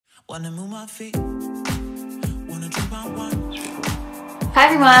Wanna move my feet, wanna drink my wine. Hi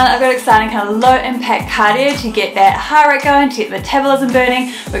everyone, I've got exciting kind of low impact cardio to get that heart rate going, to get the metabolism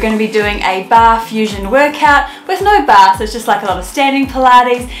burning. We're going to be doing a bar fusion workout with no bar, so it's just like a lot of standing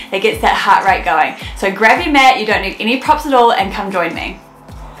Pilates that gets that heart rate going. So grab your mat, you don't need any props at all, and come join me.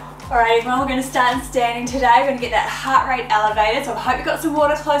 Alright everyone, we're going to start in standing today. We're going to get that heart rate elevated, so I hope you've got some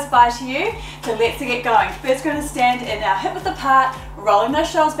water close by to you. So let's get going. First we're going to stand in our hip width apart, rolling those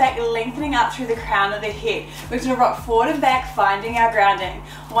shoulders back, lengthening up through the crown of the head. We're just going to rock forward and back, finding our grounding.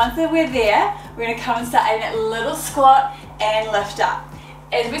 Once that we're there, we're going to come and start adding that little squat and lift up.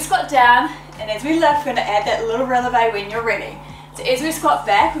 As we squat down and as we lift, we're going to add that little releve when you're ready. So as we squat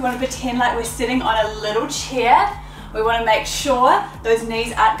back, we want to pretend like we're sitting on a little chair. We want to make sure those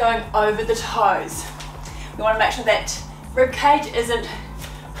knees aren't going over the toes. We want to make sure that rib cage isn't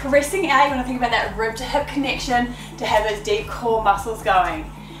pressing out. You want to think about that rib to hip connection to have those deep core muscles going.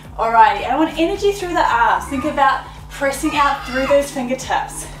 Alrighty, and I want energy through the arms. Think about pressing out through those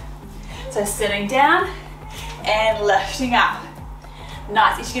fingertips. So sitting down and lifting up.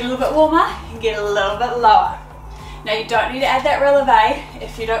 Nice, as you get a little bit warmer, you can get a little bit lower. Now you don't need to add that releve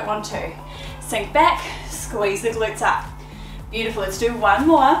if you don't want to. Sink back, squeeze the glutes up. Beautiful, let's do one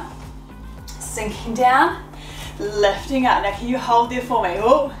more. Sinking down, lifting up. Now can you hold there for me?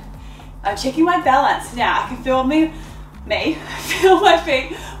 Oh, I'm checking my balance. Now I can feel feel my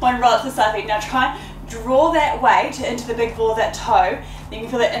feet one roll to the side feet. Now try and draw that weight into the big ball of that toe. Then you can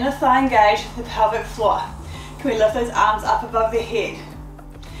feel that inner thigh engage the pelvic floor. Can we lift those arms up above the head?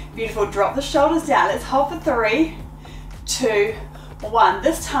 Beautiful, drop the shoulders down. Let's hold for 3, 2, 1.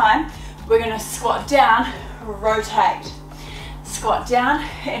 This time, we're going to squat down, rotate. Squat down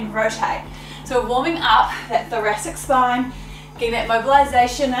and rotate. So we're warming up that thoracic spine, getting that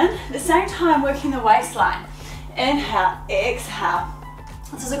mobilization in. At the same time, working the waistline. Inhale, exhale.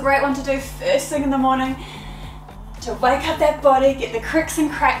 This is a great one to do first thing in the morning to wake up that body, get the cricks and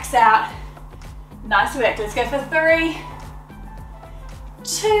cracks out. Nice work. Let's go for 3,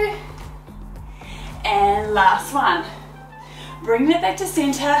 2, and last one. Bring it back to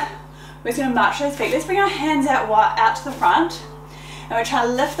center. We're just going to march those feet. Let's bring our hands out to the front. And we're trying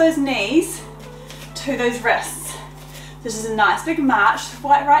to lift those knees to those wrists. This is a nice big march.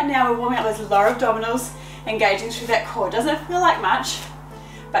 Right now we're warming up those lower abdominals, engaging through that core. Doesn't feel like much,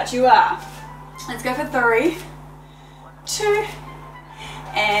 but you are. Let's go for 3, 2,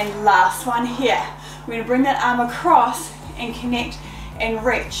 and last one here. We're going to bring that arm across and connect and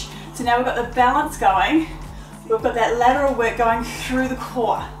reach. So now we've got the balance going. We've got that lateral work going through the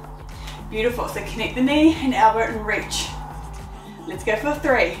core. Beautiful, so connect the knee and elbow and reach. Let's go for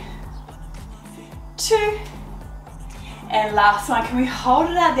 3, 2, and last one. Can we hold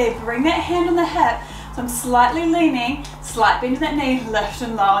it out there? Bring that hand on the hip. So I'm slightly leaning, slight bend in that knee, lift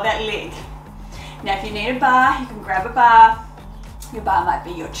and lower that leg. Now if you need a bar, you can grab a bar. Your bar might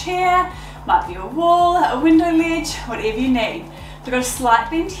be your chair, might be a wall, a window ledge, whatever you need. So I've got a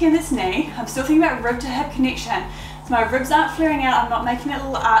slight bend here in this knee. I'm still thinking about rib to hip connection. So my ribs aren't flaring out, I'm not making that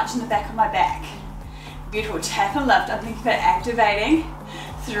little arch in the back of my back. Beautiful, tap and lift. I'm thinking about activating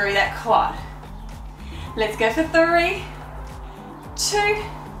through that quad. Let's go for 3, 2,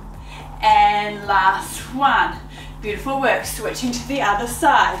 and last one. Beautiful work, switching to the other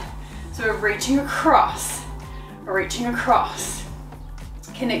side. So we're reaching across,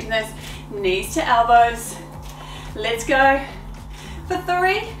 connecting those knees to elbows. Let's go for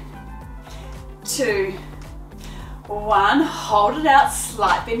 3, 2, 1, hold it out,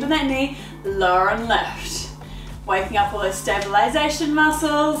 slight bend on that knee, lower and lift. Waking up all those stabilization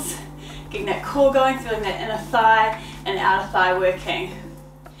muscles, getting that core going, feeling that inner thigh and outer thigh working.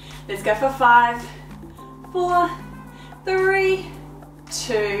 Let's go for 5, 4, 3,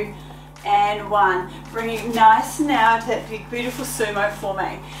 2, and 1. Bringing it nice now to that big beautiful sumo for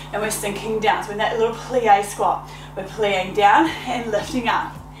me. And we're sinking down, so in that little plie squat, we're plieing down and lifting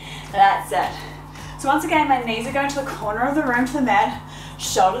up. That's it. So once again, my knees are going to the corner of the room, to the mat,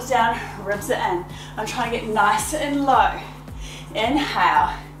 shoulders down, ribs are in. I'm trying to get nice and low.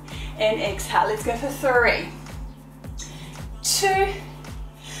 Inhale and exhale. Let's go for 3, 2,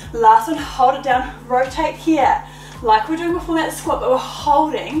 last one, hold it down, rotate here. Like we're doing before that squat, but we're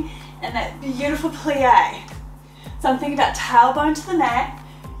holding in that beautiful plie. So I'm thinking about tailbone to the mat,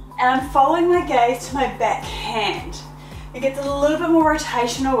 and I'm following my gaze to my back hand. It gets a little bit more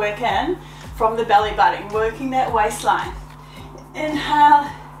rotational work in from the belly button, working that waistline. Inhale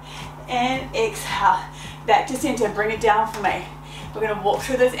and exhale. Back to center, bring it down for me. We're going to walk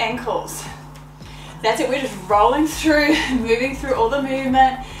through those ankles. That's it, we're just rolling through, moving through all the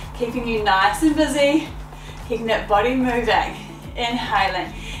movement, keeping you nice and busy, keeping that body moving.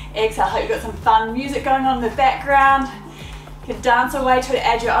 Inhaling Exhale, hope you've got some fun music going on in the background. You can dance away to it,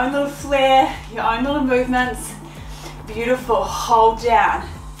 add your own little flair, your own little movements. Beautiful, hold down.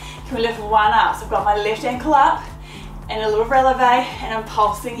 Can we lift one up? So I've got my left ankle up and a little releve, and I'm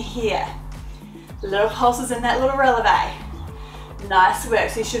pulsing here. Little pulses in that little releve. Nice work.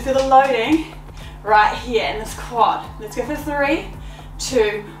 So you should feel the loading right here in this quad. Let's go for 3,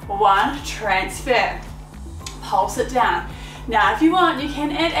 2, 1, transfer. Pulse it down. Now if you want, you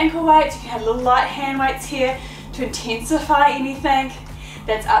can add ankle weights, you can add little light hand weights here to intensify anything.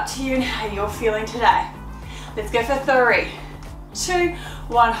 That's up to you and how you're feeling today. Let's go for 3, 2,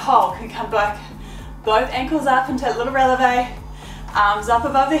 1, hold. Can come back, both ankles up into that little releve, arms up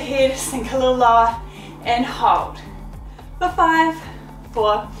above the head, sink a little lower, and hold. For 5,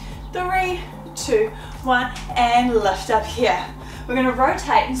 4, 3, 2, 1, and lift up here. We're going to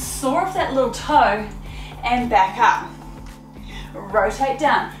rotate and soar off that little toe and back up. Rotate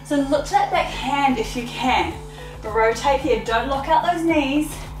down. So look to that back hand if you can. Rotate here, don't lock out those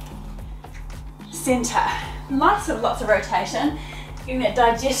knees. Center. Lots of rotation. Getting that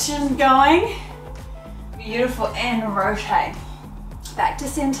digestion going. Beautiful, and rotate. Back to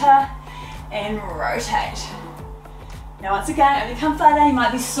center and rotate. Now once again, if you come flat down, you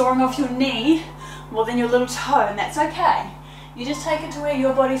might be soaring off your knee more than your little toe, and that's okay. You just take it to where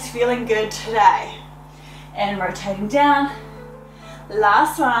your body's feeling good today. And rotating down.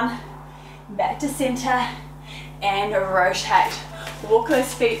 Last one. Back to center and rotate. Walk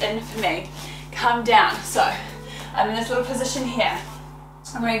those feet in for me. Come down. So I'm in this little position here.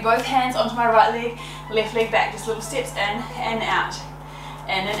 I'm going to both hands onto my right leg, left leg back. Just little steps in and out.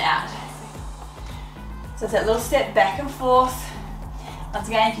 In and out. So it's that little step back and forth. Once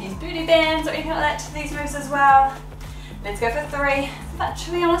again, you can use booty bands or anything like that to these moves as well. Let's go for 3. But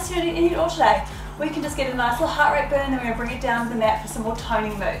to be honest, you don't need all today. We can just get a nice little heart rate burn, and then we're going to bring it down to the mat for some more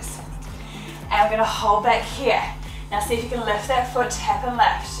toning moves. And we're going to hold back here. Now see if you can lift that foot, tap and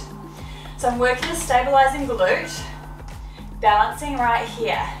lift. So I'm working a stabilizing glute, balancing right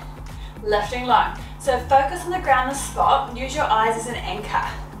here, lifting low. So focus on the ground, the spot, use your eyes as an anchor.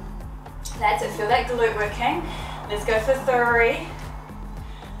 That's it, feel that glute working. Let's go for 3,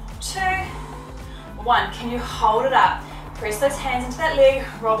 2, 1. Can you hold it up? Press those hands into that leg,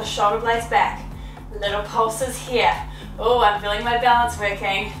 roll the shoulder blades back. Little pulses here. Oh, I'm feeling my balance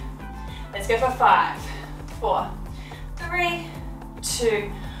working. Let's go for 5, 4, 3,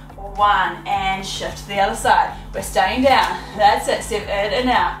 2, 1, and shift to the other side. We're staying down. That's it, step in and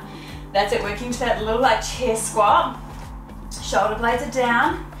out. That's it, working to that little like chair squat. Shoulder blades are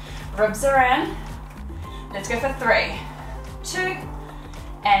down, ribs are in. Let's go for 3, 2,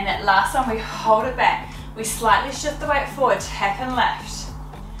 and that last one, we hold it back. We slightly shift the weight forward, tap and lift.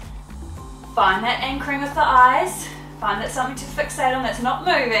 Find that anchoring with the eyes. Find that something to fixate on that's not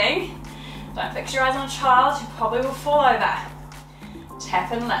moving. Don't fix your eyes on a child, you probably will fall over.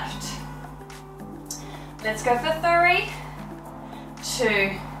 Tap and lift. Let's go for 3, 2,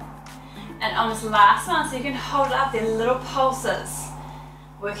 and on this last one, so you can hold it up there, little pulses.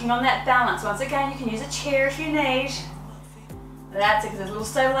 Working on that balance. Once again, you can use a chair if you need. That's it, because those little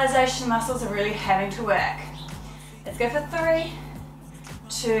stabilization muscles are really having to work. Let's go for 3,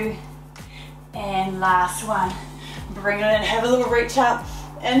 2, and last one. Bring it in, have a little reach up.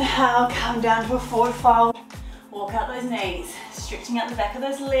 Inhale, come down to a forward fold. Walk out those knees, stretching out the back of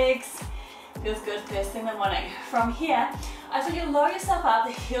those legs. Feels good first thing in the morning. From here, I want you to lower yourself up,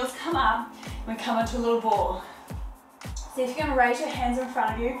 the heels come up, and we come into a little ball. See if you can raise your hands in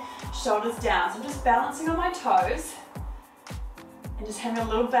front of you, shoulders down. So I'm just balancing on my toes, and just having a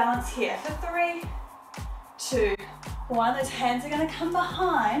little balance here. For 3, 2, 1, those hands are going to come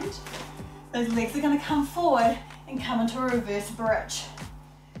behind, those legs are going to come forward and come into a reverse bridge.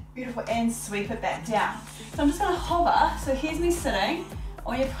 Beautiful, and sweep it back down. So I'm just going to hover, so here's me sitting. I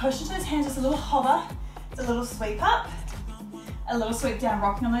want you to push into those hands, just a little hover, it's a little sweep up, a little sweep down,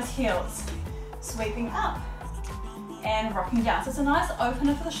 rocking on those heels, sweeping up, and rocking down. So it's a nice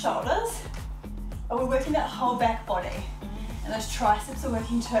opener for the shoulders, but we're working that whole back body, and those triceps are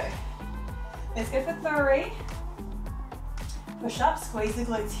working too. Let's go for 3, push up, squeeze the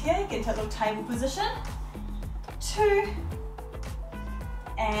glutes here, get into that little table position, 2,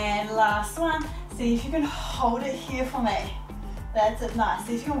 and last one. See if you can hold it here for me. That's it, nice.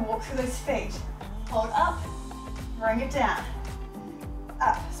 See if you can walk through those feet. Hold up, bring it down,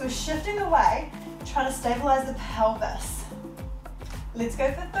 up. So we're shifting the weight, trying to stabilize the pelvis. Let's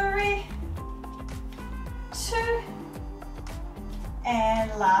go for 3, 2,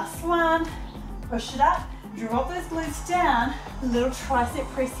 and last one. Push it up, drop those glutes down, little tricep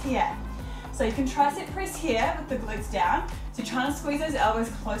press here. So you can tricep press here with the glutes down, So you're trying to squeeze those elbows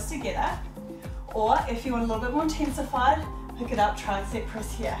close together, or if you want a little bit more intensified, pick it up, tricep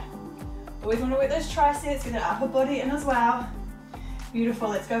press here. Always want to work those triceps, get the upper body in as well. Beautiful,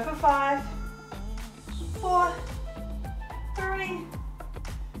 let's go for 5, 4, 3,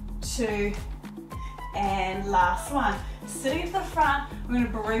 2, and last one. Sitting to the front, we're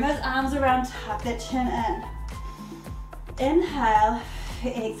going to bring those arms around, tuck that chin in. Inhale,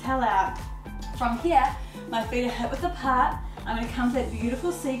 exhale out. From here, my feet are hip width apart. I'm going to come to that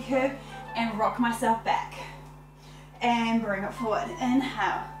beautiful C curve and rock myself back. And bring it forward.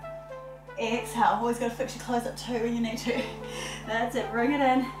 Inhale, exhale. Always got to fix your clothes up too when you need to. That's it, bring it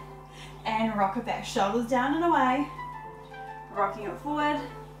in and rock it back. Shoulders down and away. Rocking it forward,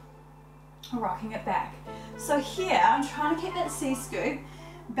 rocking it back. So here, I'm trying to keep that C scoop.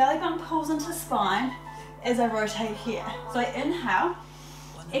 Belly button pulls into spine as I rotate here. So I inhale,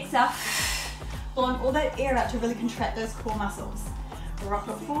 exhale, blowing all that air out to really contract those core muscles. Rock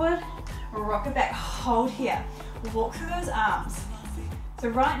it forward, rock it back, hold here. Walk through those arms. So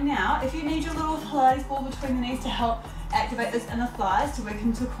right now, if you need your little Pilates ball between the knees to help activate those inner thighs to work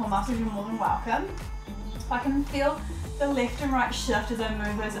into core muscles, you're more than welcome. If I can feel the left and right shift as I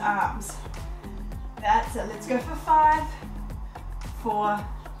move those arms. That's it. Let's go for 5, 4,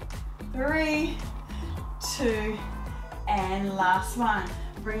 3, 2, and last one.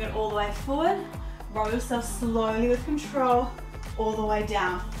 Bring it all the way forward. Roll yourself slowly with control all the way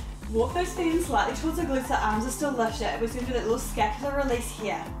down. Walk those feet in slightly towards the glutes, the arms are still lifted. We're just going to do that little scapular release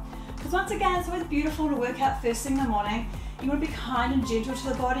here. Because once again, it's always beautiful to work out first thing in the morning. You want to be kind and gentle to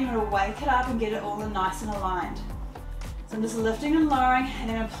the body. You want to wake it up and get it all nice and aligned. So I'm just lifting and lowering, and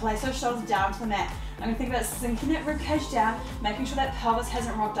then I'm going to place those shoulders down to the mat. I'm going to think about sinking that ribcage down, making sure that pelvis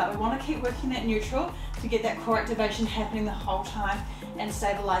hasn't rocked up. We want to keep working that neutral to get that core activation happening the whole time and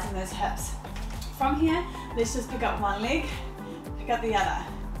stabilizing those hips. From here, let's just pick up one leg, pick up the other.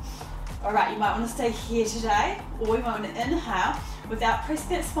 All right, you might want to stay here today, or you might want to inhale. Without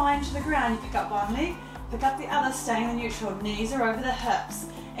pressing that spine to the ground, you pick up one leg, pick up the other, staying in the neutral. Knees are over the hips,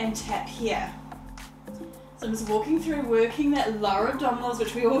 and tap here. So I'm just walking through, working that lower abdominals,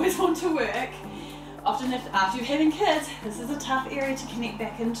 which we always want to work. Often after you're having kids, this is a tough area to connect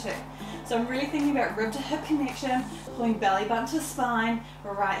back into. So I'm really thinking about rib to hip connection, pulling belly button to spine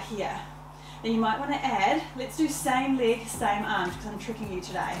right here. Then you might want to add, let's do same leg, same arm, because I'm tricking you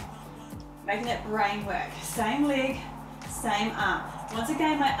today. Making that brain work. Same leg, same arm. Once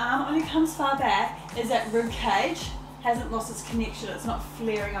again, my arm only comes far back as that rib cage hasn't lost its connection. It's not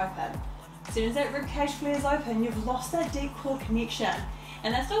flaring open. As soon as that rib cage flares open, you've lost that deep core connection.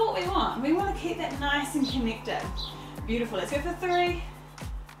 And that's not what we want. We want to keep that nice and connected. Beautiful. Let's go for 3,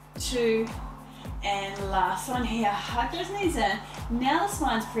 2, and last one here. Hug those knees in. Now the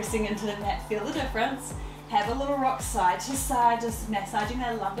spine's pressing into the mat. Feel the difference. Have a little rock side to side, just massaging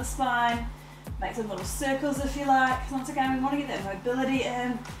that lumbar spine. Make some little circles if you like. Once again, we want to get that mobility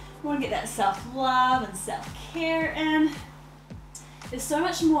in. We want to get that self-love and self-care in. There's so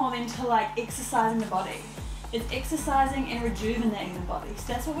much more than to like exercising the body. It's exercising and rejuvenating the body.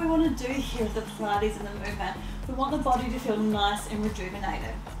 So that's what we want to do here with the Pilates and the movement. We want the body to feel nice and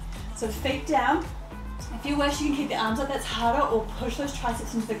rejuvenated. So feet down. If you wish, you can keep the arms up, that's harder, or push those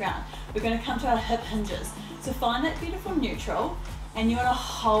triceps into the ground. We're going to come to our hip hinges. So find that beautiful neutral, and you want to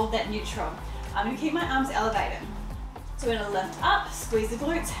hold that neutral. I'm going to keep my arms elevated. So we're going to lift up, squeeze the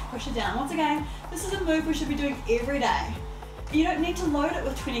glutes, push it down. Once again, this is a move we should be doing every day. You don't need to load it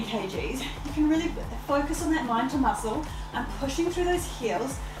with 20 kgs. You can really focus on that mind to muscle. I'm pushing through those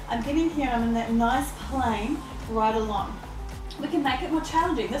heels. I'm getting here, I'm in that nice plane right along. We can make it more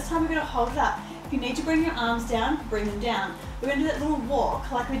challenging. This time we're going to hold it up. If you need to bring your arms down, bring them down. We're going to do that little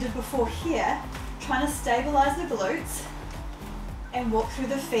walk like we did before here, trying to stabilize the glutes and walk through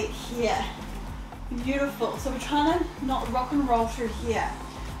the feet here. Beautiful. So we're trying to not rock and roll through here.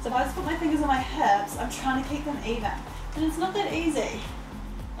 So if I just put my fingers on my hips, I'm trying to keep them even. And it's not that easy.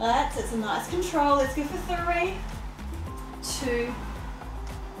 That's it. It's a nice control. Let's go for 3, 2.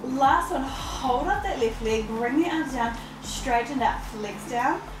 Last one. Hold up that left leg. Bring the arms down. Straighten up. Flex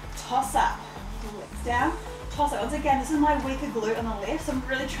down. Toss up. Flex down. Toss up. Once again, this is my weaker glute on the left. So I'm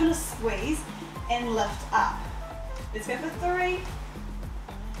really trying to squeeze and lift up. Let's go for 3,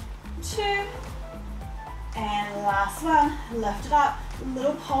 2. And last one. Lift it up.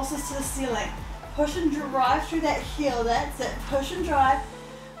 Little pulses to the ceiling. Push and drive through that heel, that's it. Push and drive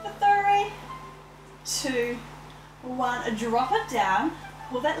for 3, 2, 1. Drop it down,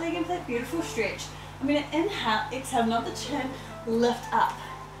 pull that leg into that beautiful stretch. I'm going to inhale, exhale, not the chin, lift up.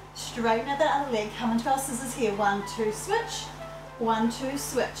 Straighten out that other leg, come into our scissors here. 1, 2, switch, 1, 2,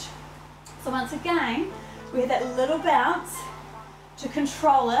 switch. So once again, We had that little bounce to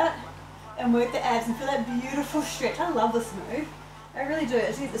control it and work the abs and feel that beautiful stretch. I love this move. I really do.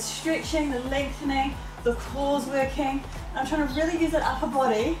 It's the stretching, the lengthening, the core's working. I'm trying to really use that upper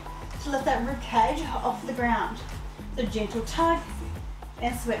body to lift that rib cage off the ground. So gentle tug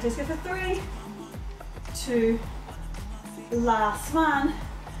and switch. Let's go for 3, 2, last one.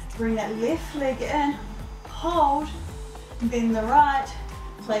 Bring that left leg in, hold, bend the right,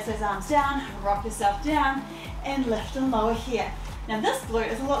 place those arms down, rock yourself down, and lift and lower here. Now this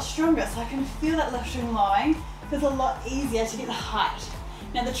glute is a lot stronger, so I can feel that lifting and lowering. It's a lot easier to get the height.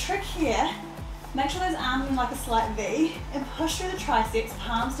 Now the trick here, make sure those arms are in like a slight V, and push through the triceps,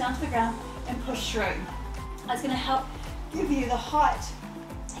 palms down to the ground, and push through. That's going to help give you the height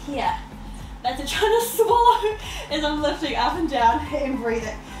here. That's it, trying to swallow as I'm lifting up and down and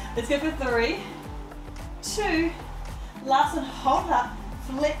breathing. Let's go for 3, 2, last one, hold up,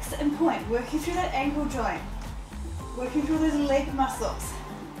 flex and point, working through that ankle joint, working through those leg muscles.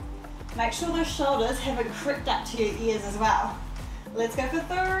 Make sure those shoulders haven't crept up to your ears as well. Let's go for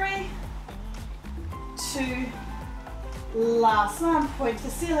 3, 2, last one, point to the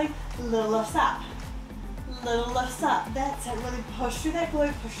ceiling, little lifts up. Little lifts up, that's it, really push through that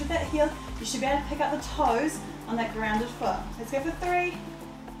glute, push through that heel. You should be able to pick up the toes on that grounded foot. Let's go for 3,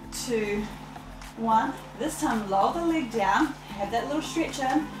 2, 1. This time lower the leg down, have that little stretch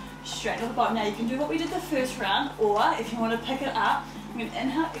in, straight to the bottom. Now you can do what we did the first round, or if you want to pick it up, I'm going to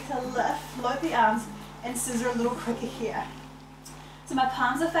inhale, exhale, lift, float the arms, and scissor a little quicker here. So my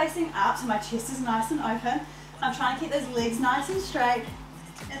palms are facing up, so my chest is nice and open. I'm trying to keep those legs nice and straight,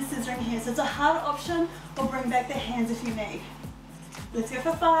 and scissoring here. So it's a hard option, or bring back the hands if you need. Let's go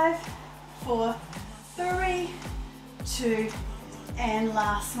for 5, 4, 3, 2, and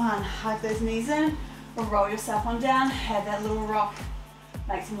last one. Hug those knees in, or roll yourself on down, have that little rock.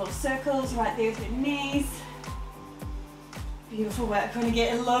 Make some little circles right there with your knees. Beautiful work. We're going to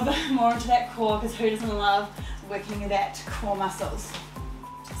get a little bit more into that core, because who doesn't love working that core muscles?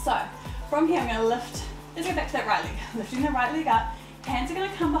 So from here I'm going to lift, let's go back to that right leg. Lifting the right leg up, hands are going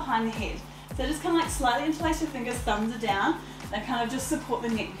to come behind the head. So just kind of like slightly interlace your fingers, thumbs are down. They kind of just support the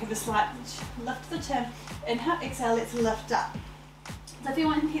neck. Have a slight lift to the chin. Inhale, exhale, let's lift up. So if you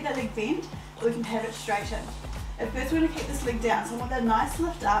want to keep that leg bent, we can have it straightened. At first we're going to keep this leg down. So I want that nice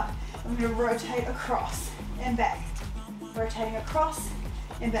lift up. I'm going to rotate across and back. Rotating across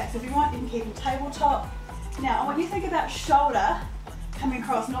and back. So if you want, you can keep it tabletop. Now I want you to think about shoulder coming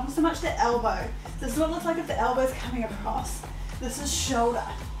across, not so much the elbow. This is what it looks like if the elbow is coming across. This is shoulder.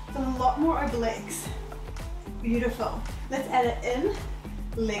 It's a lot more obliques. Beautiful. Let's add it in,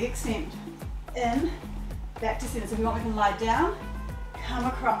 leg extend. In, back to center. So if you want, we can lie down, come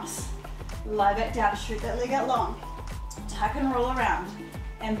across, lie back down, shoot that leg out long, tuck and roll around,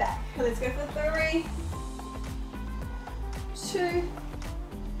 and back. Okay, let's go for 3, 2,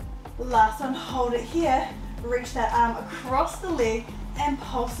 last one, hold it here, reach that arm across the leg and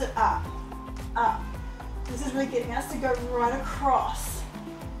pulse it up, up. This is really getting us to go right across.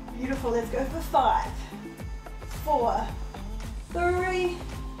 Beautiful, let's go for 5, 4, 3,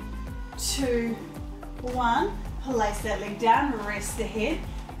 2, 1. Place that leg down, rest the head.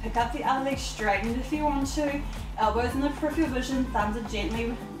 Pick up the other leg, straighten it if you want to. Elbows in the peripheral vision, thumbs are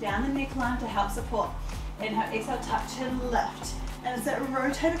gently down the neckline to help support. Inhale, exhale, tuck, chin, lift. And it's that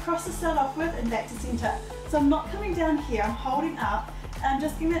rotate across to start off with and back to center. So I'm not coming down here, I'm holding up and I'm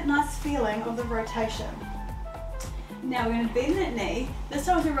just getting that nice feeling of the rotation. Now we're going to bend that knee. This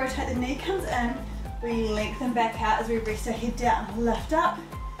time as we rotate, the knee comes in, we lengthen back out as we rest our head down. Lift up,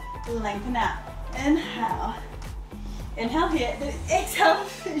 lengthen out. Inhale. Inhale here, then exhale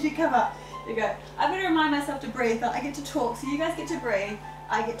as you come up. There you go. I'm going to remind myself to breathe, but I get to talk. So you guys get to breathe,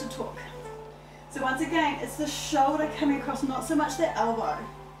 I get to talk. So once again, it's the shoulder coming across, not so much the elbow.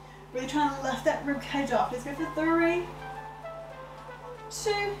 Really trying to lift that rib cage off. Let's go for 3,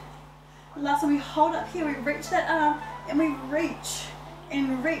 2. Last one, we hold up here, we reach that arm, and we reach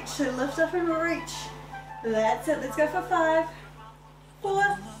and reach. So lift up and reach. That's it. Let's go for 5,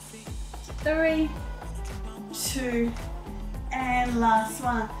 4, 3, 2, and last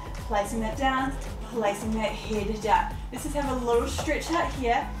one. Placing that down, placing that head down. Let's just have a little stretch out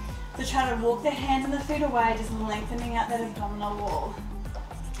here. So try to walk the hands and the feet away, just lengthening out that abdominal wall.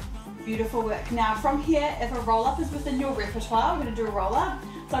 Beautiful work. Now from here, if a roll up is within your repertoire, we're going to do a roll up.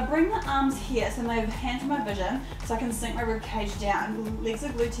 So I bring the arms here, so my hands are my vision, so I can sink my rib cage down. Legs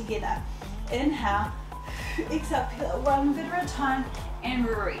are glued together. Inhale, exhale, peel it one bit at a time, and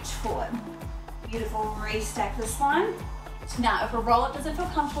reach forward. Beautiful, restack the spine. Now if a roll up doesn't feel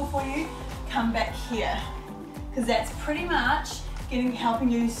comfortable for you, come back here. Because that's pretty much helping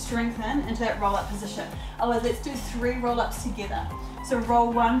you strengthen into that roll up position. Otherwise, let's do 3 roll-ups together. So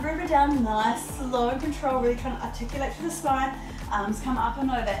roll 1 vertebra down, nice, slow and control, really trying to articulate through the spine. Arms come up and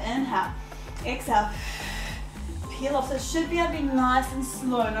over, inhale, exhale, peel off. So it should be able to be nice and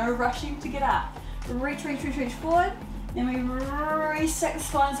slow, no rushing to get up. Reach, reach, reach, reach forward. Then we restack the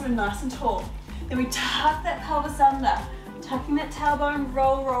spine so we're nice and tall. Then we tuck that pelvis under, tucking that tailbone,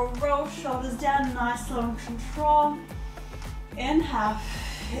 roll, roll, roll, shoulders down, nice, slow and control. Inhale,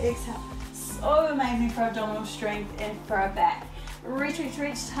 exhale. So amazing for abdominal strength and for our back. Reach, reach,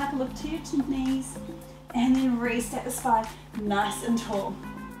 reach, tuck, look to your knees, and then restack the spine, nice and tall.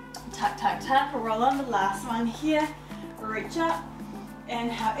 Tuck, tuck, tuck, roll on the last one here. Reach up,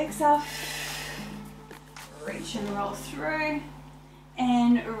 inhale, exhale. Reach and roll through,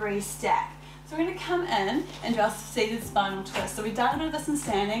 and restack. So we're going to come in and do our seated spinal twist. So we've done a bit of this in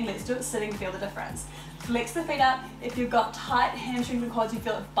standing, let's do it sitting, feel the difference. Flex the feet up. If you've got tight hamstrings and quads, you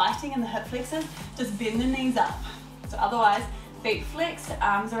feel it biting in the hip flexors, just bend the knees up. So otherwise, feet flexed,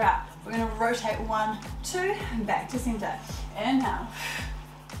 arms are out. We're going to rotate 1, 2, and back to center. Inhale,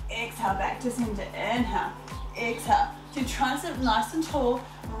 exhale, back to center. Inhale, exhale. So you're trying to sit nice and tall,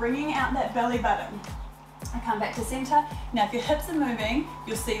 wringing out that belly button. And come back to center. Now if your hips are moving,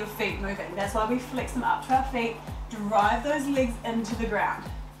 you'll see your feet moving. That's why we flex them up to our feet, drive those legs into the ground.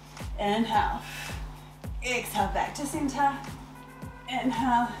 Inhale, exhale, back to center.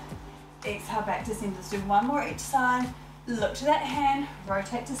 Inhale, exhale, back to center. Let's do 1 more each side. Look to that hand,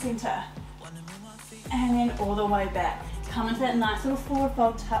 rotate to center. And then all the way back. Come into that nice little forward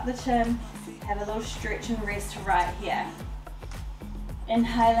fold, tuck the chin, have a little stretch and rest right here.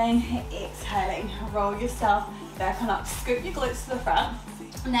 Inhaling, exhaling, roll yourself back on up, scoop your glutes to the front.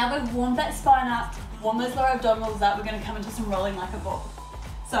 Now we've warmed that spine up, warm those lower abdominals up, we're going to come into some rolling like a ball.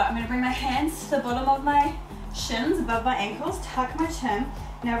 So I'm going to bring my hands to the bottom of my shins, above my ankles, tuck my chin.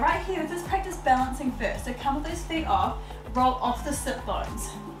 Now right here, let's practice balancing first. So come with those feet off, roll off the sit bones.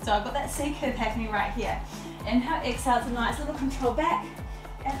 So I've got that C curve happening right here. Inhale, exhale, it's a nice little control back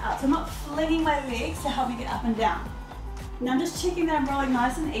and up. So I'm not flinging my legs to help me get up and down. Now I'm just checking that I'm rolling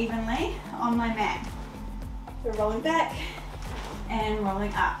nice and evenly on my mat. So rolling back and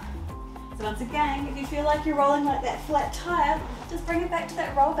rolling up. So once again, if you feel like you're rolling like that flat tire, just bring it back to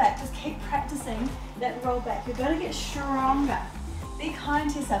that roll back. Just keep practicing that roll back. You're going to get stronger. Be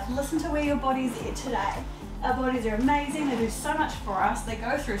kind to yourself. Listen to where your body's at today. Our bodies are amazing. They do so much for us. They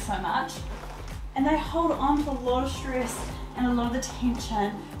go through so much. And they hold on to a lot of stress and a lot of the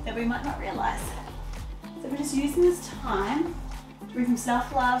tension that we might not realize. So we're just using this time to bring some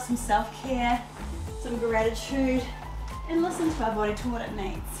self-love, some self-care, some gratitude, and listen to our body to what it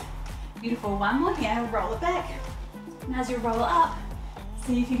needs. Beautiful. 1 more here. Roll it back. And as you roll it up,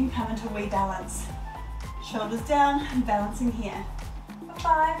 see if you can come into wee balance. Shoulders down and balancing here.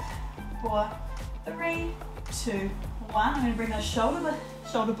 5, 4, 3, 2, 1. I'm going to bring those shoulder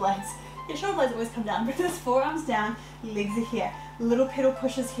blades. Your shoulder blades always come down. Bring those forearms down. Legs are here. Little pedal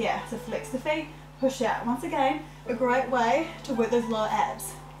pushes here. So flex the feet. Push out. Once again, a great way to work those lower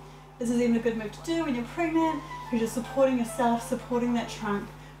abs. This is even a good move to do when you're pregnant, you're just supporting yourself, supporting that trunk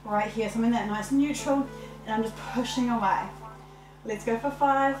right here. So I'm in that nice neutral, and I'm just pushing away. Let's go for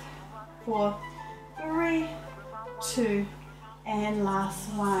 5, 4, 3, 2, and last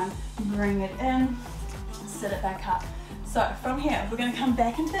one. Bring it in, sit it back up. So from here, we're going to come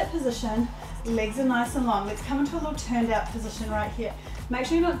back into that position. Legs are nice and long. Let's come into a little turned out position right here. Make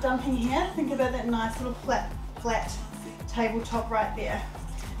sure you're not dumping here. Think about that nice little flat tabletop right there.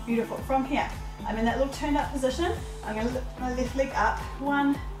 Beautiful. From here, I'm in that little turned up position. I'm going to lift my left leg up.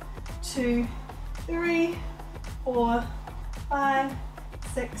 1, 2, 3, 4, 5,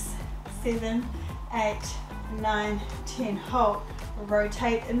 6, 7, 8, 9, 10. Hold.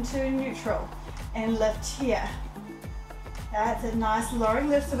 Rotate into neutral and lift here. That's a nice lowering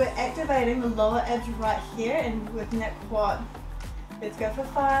lift, so we're activating the lower abs right here and working that quad. Let's go for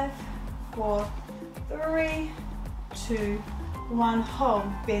 5, 4, 3, 2, 1. Hold.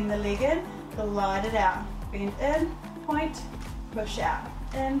 Bend the leg in, glide it out. Bend in, point, push out.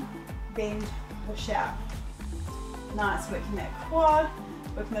 In, bend, push out. Nice, working that quad,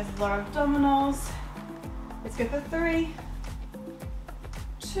 working those lower abdominals. Let's go for 3,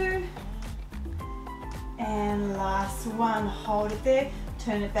 2, and last one. Hold it there,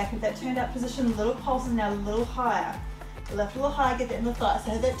 turn it back into that turned out position. Little pulses now, a little higher. Lift a little higher, get that in the thighs.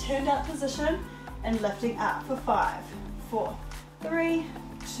 So have that turned out position and lifting up for 5, 4, 3,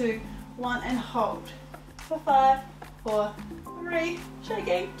 2, 1, and hold. For 5, 4, 3,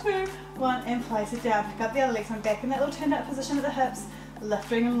 shaking, 2, 1, and place it down. Pick up the other leg. So I'm back in that little turned out position at the hips,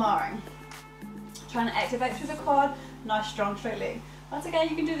 lifting and lowering. Trying to activate through the quad, nice strong straight leg. Once again,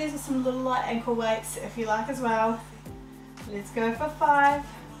 you can do these with some little light ankle weights if you like as well. Let's go for 5,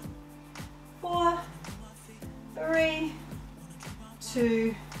 4, 3,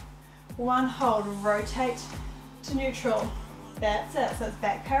 2, 1. Hold, rotate to neutral. That's it. So it's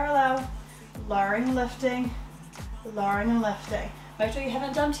back parallel, lowering, lifting, lowering and lifting. Make sure you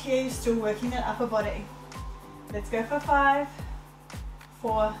haven't jumped here, you're still working that upper body. Let's go for 5,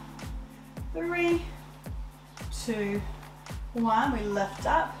 4, 3, 2, 1. We lift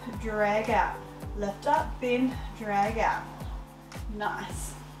up, drag out. Lift up, bend, drag out.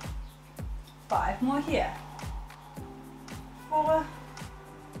 Nice. 5 more here. 4,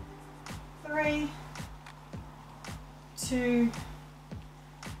 3, 2,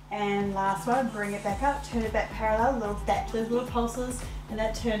 and last one. Bring it back up, turn it back parallel, little back, those little pulses in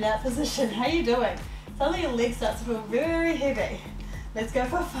that turned out position. How are you doing? Suddenly your leg starts to feel very heavy. Let's go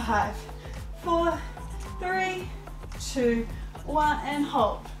for 5, 4, 3, 2, 1, and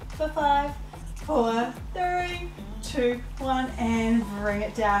hold for 5, 4, 3, 2, 1, and bring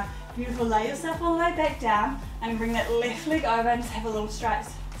it down. Beautiful. Lay yourself all the way back down and bring that left leg over and just have a little slight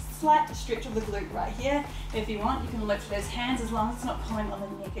stretch of the glute right here. If you want, you can lift those hands as long as it's not pulling on the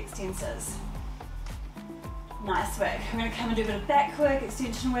neck extensors. Nice work. We're going to come and do a bit of back work,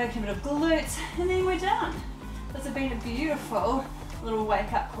 extension work, a bit of glutes, and then we're done. This has been a beautiful little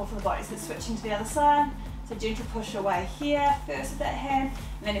wake up call for the body. So switching to the other side. So gentle push away here first with that hand,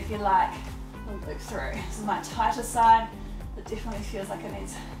 and then if you like, loop through. This is my tighter side. It definitely feels like it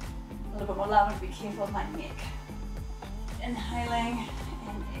needs a little bit more love, and be careful of my neck. Inhaling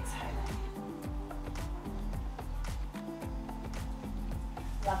and exhaling.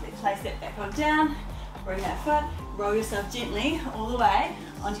 Lovely. Place that back on down. Bring that foot. Roll yourself gently all the way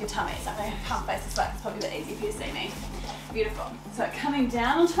onto your tummy. So I'm going to come face this way. It's probably a bit easier for you to see me. Beautiful. So coming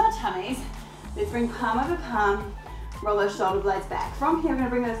down onto our tummies. Let's bring palm over palm. Roll those shoulder blades back. From here, we're going to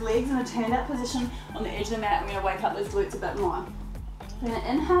bring those legs in a turned out position on the edge of the mat. We're going to wake up those glutes a bit more. We're going to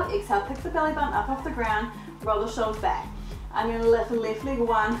inhale, exhale, pick the belly button up off the ground, roll the shoulders back. I'm going to lift the left leg,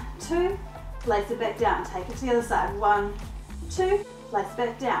 1, 2, place it back down. Take it to the other side, 1, 2, place it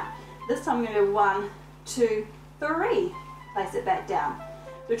back down. This time I'm going to do 1, 2, 3, place it back down.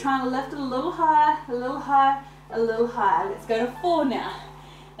 We're trying to lift it a little higher, a little higher, a little higher. Let's go to 4 now.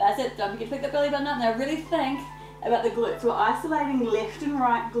 That's it. Don't forget to pick that belly button up. Now really think about the glutes. We're isolating left and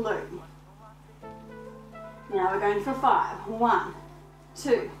right glute. Now we're going for 5. 1,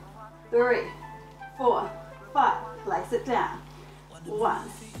 2, 3, 4, 5. Place it down. 1,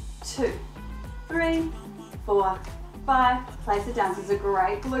 2, 3, 4, 5. Place it down. So it's a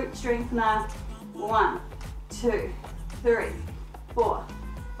great glute strengthener. 1, 2, 3, 4,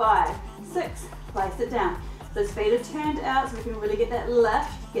 5, 6. Place it down. Those feet are turned out so we can really get that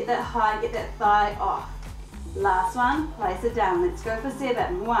lift, get that high, get that thigh off. Last one, place it down. Let's go for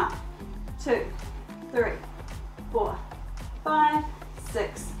 7. 1, 2, 3, 4, 5,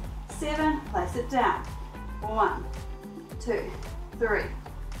 6, 7. Place it down. 1, 2, 3,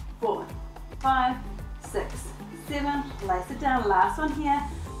 4, 5, 6, 7. Place it down. Last one here.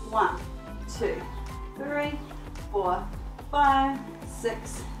 1, 2, 3, 4, 5,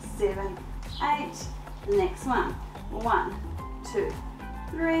 6, 7, 8. The next one. 1, 2,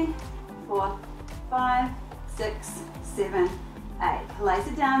 3, 4, 5, 6, 7, 8. Place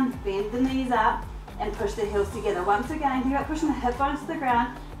it down, bend the knees up, and push the heels together. Once again, think about pushing the hip bones to the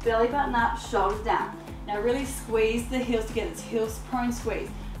ground, belly button up, shoulders down. Now really squeeze the heels together. It's heels prone squeeze.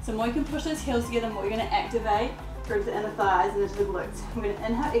 So the more you can push those heels together, the more you're going to activate through the inner thighs and into the glutes. We're going to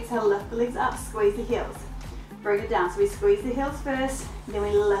inhale, exhale, lift the legs up, squeeze the heels. Bring it down. So we squeeze the heels first, then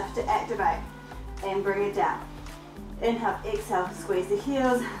we lift to activate. And bring it down. Inhale, exhale, squeeze the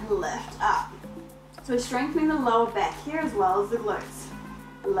heels, lift up. So we're strengthening the lower back here as well as the glutes.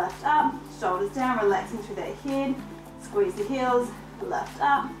 Lift up, shoulders down, relaxing through that head, squeeze the heels, lift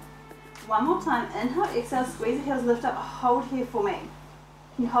up. One more time, inhale, exhale, squeeze the heels, lift up, hold here for me.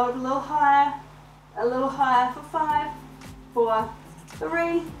 Can you hold it a little higher for 5, 4,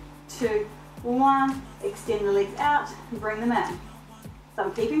 3, 2, 1. Extend the legs out, bring them in. So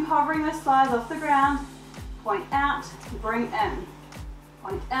I'm keeping hovering those thighs off the ground. Point out, bring in.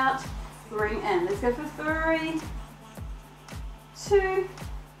 Point out, bring in. Let's go for 3, 2,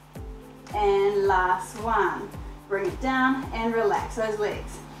 and last one. Bring it down and relax those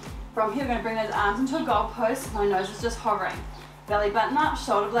legs. From here, we're going to bring those arms into a goal post. My nose is just hovering. Belly button up,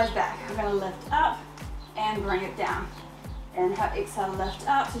 shoulder blades back. We're going to lift up and bring it down. Inhale, exhale, lift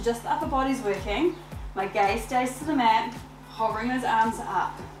up. So just the upper body's working. My gaze stays to the mat. Hovering those arms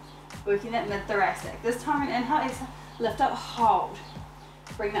up, working that mid-thoracic. This time, inhale, exhale, lift up, hold.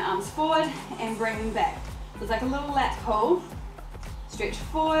 Bring the arms forward and bring them back. So it's like a little lat pull. Stretch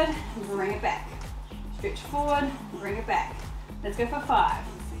forward and bring it back. Stretch forward and bring it back. Let's go for 5,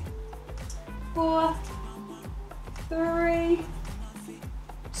 4, 3,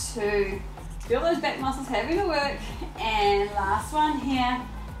 2. Feel those back muscles having to work. And last one here.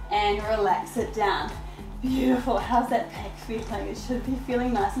 And relax it down. Beautiful. How's that pec feeling? It should be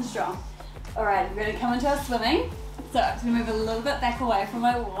feeling nice and strong. Alright, we're going to come into our swimming. So I'm just going to move a little bit back away from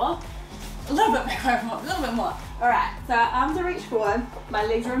my wall. A little bit back away from it, a little bit more. Alright, so our arms are reached forward. My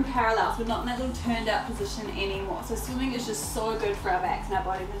legs are in parallels. We're not in that little turned out position anymore. So swimming is just so good for our backs and our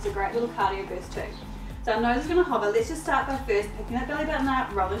bodies. It's a great little cardio boost too. So our nose is going to hover. Let's just start by first picking that belly button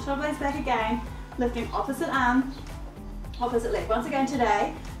up, roll the shoulder blades back again, lifting opposite arm, opposite leg. Once again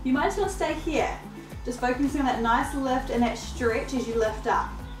today, you might just want to stay here. Just focusing on that nice lift and that stretch as you lift up.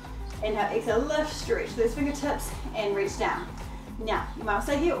 Inhale, exhale, lift, stretch those fingertips and reach down. Now, you might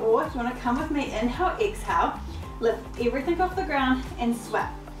stay here, or if you want to come with me, inhale, exhale, lift everything off the ground and swim.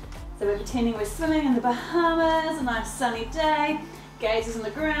 So we're pretending we're swimming in the Bahamas, a nice sunny day, gaze is on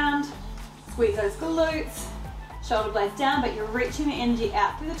the ground, squeeze those glutes, shoulder blades down, but you're reaching the energy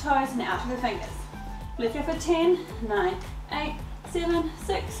out through the toes and out through the fingers. Lift here for 10, 9, 8, 7,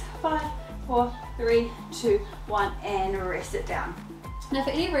 6, 5, 4, 3, 2, 1, and rest it down. Now for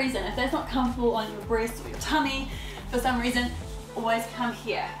any reason, if that's not comfortable on your breast or your tummy, for some reason, always come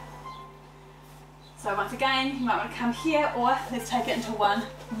here. So once again, you might want to come here, or let's take it into one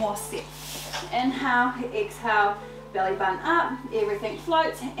more set. Inhale, exhale, belly button up, everything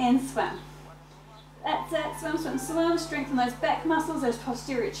floats, and swim. That's it, swim, swim, swim. Strengthen those back muscles, those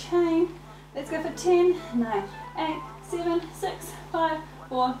posterior chain. Let's go for 10, 9, 8, 7, 6, 5,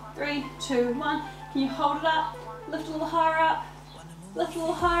 4, 3, 2, 1. Can you hold it up? Lift a little higher up. Lift a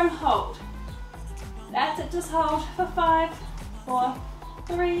little higher and hold. That's it, just hold for 5, 4,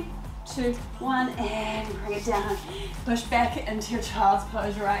 3, 2, 1, and bring it down. Push back into your child's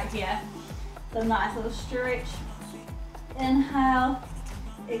pose right here. So nice little stretch. Inhale,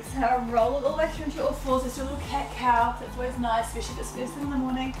 exhale, roll it all the way through into all fours. It's a little cat-cow. That's always nice, especially if it's first thing in the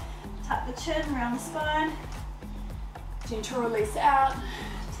morning. Tuck the chin around the spine. Gentle release out.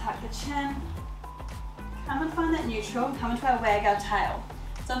 Tuck the chin. Come and find that neutral. Come into our wag our tail.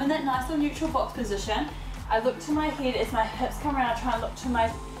 So I'm in that nice little neutral box position. I look to my head as my hips come around. I try and look to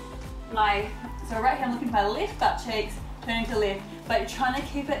my so right here I'm looking at my left butt cheeks, turning to left, but you're trying to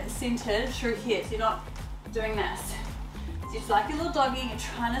keep it centered through here, so you're not doing this. So it's like your little doggy, you're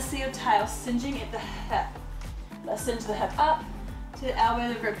trying to see your tail singeing at the hip. Let's cinch the hip up to the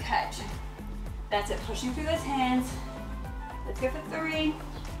elbow of the rib cage. That's it, pushing through those hands. Let's go for 3,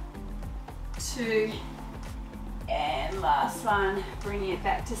 2, and last one, bringing it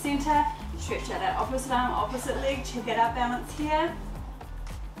back to center. Stretch out that opposite arm, opposite leg, check out our balance here.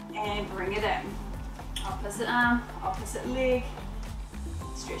 And bring it in. Opposite arm, opposite leg.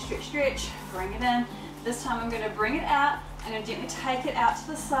 Stretch, stretch, stretch. Bring it in. This time I'm going to bring it out. I'm going to gently take it out to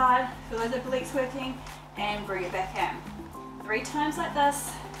the side. Feel those obliques working. And bring it back in. 3 times like this.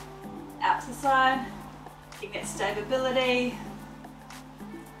 Out to the side. Get that stability.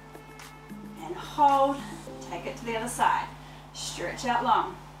 And hold. Take it to the other side. Stretch out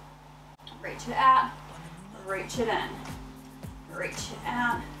long. Reach it out. Reach it in. Reach it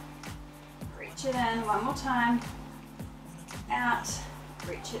out. Reach it in, one more time, out,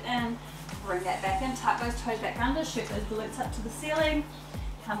 reach it in, bring that back in, tuck those toes back under, shoot those glutes up to the ceiling,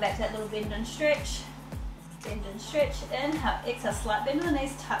 come back to that little bend and stretch, inhale, exhale, slight bend in the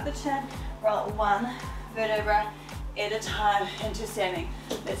knees, tuck the chin, roll it 1 vertebra at a time into standing.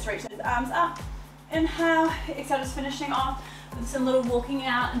 Let's reach those arms up, inhale, exhale, just finishing off with some little walking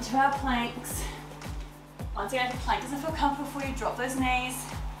out into our planks. Once again, if your plank doesn't feel comfortable for you, drop those knees,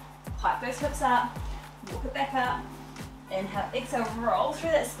 hike those hips up, walk it back up. Inhale, exhale, roll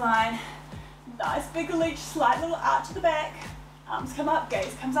through that spine. Nice big reach, slight little arch to the back. Arms come up,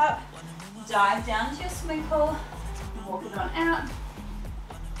 gaze comes up. Dive down into your swimming pool. Walk it on out.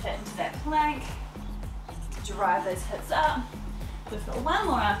 Hit into that plank. Drive those hips up. We've got one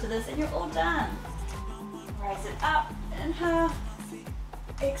more after this and you're all done. Raise it up, inhale.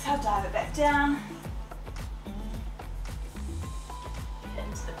 Exhale, dive it back down.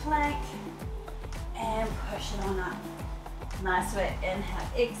 Into the plank and push it on up. Nice way, inhale,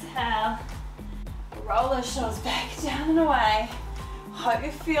 exhale. Roll those shoulders back down and away. Hope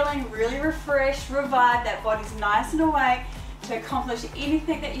you're feeling really refreshed, revived, that body's nice and awake to accomplish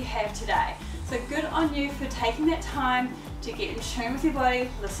anything that you have today. So good on you for taking that time to get in tune with your body,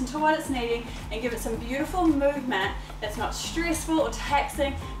 listen to what it's needing, and give it some beautiful movement that's not stressful or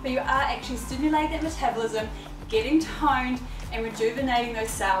taxing, but you are actually stimulating that metabolism, getting toned, and rejuvenating those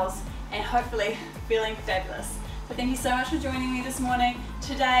cells and hopefully feeling fabulous. So thank you so much for joining me this morning.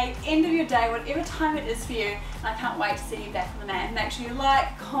 Today, end of your day, whatever time it is for you, and I can't wait to see you back on the mat. Make sure you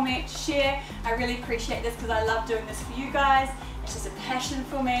like, comment, share. I really appreciate this because I love doing this for you guys. It's just a passion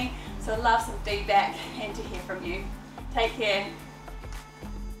for me, so I love some feedback and to hear from you. Take care.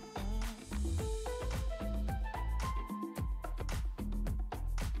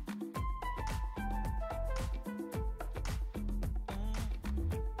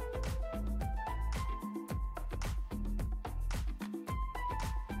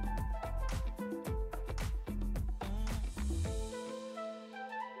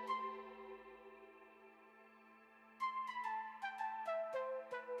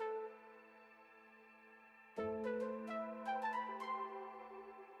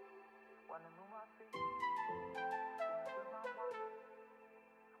 Wanna move my feet,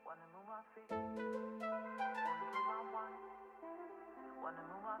 wanna move my feet, wanna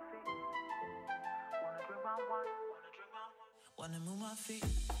move my feet, wanna drink my wine, wanna move my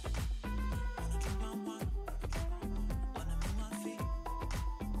feet.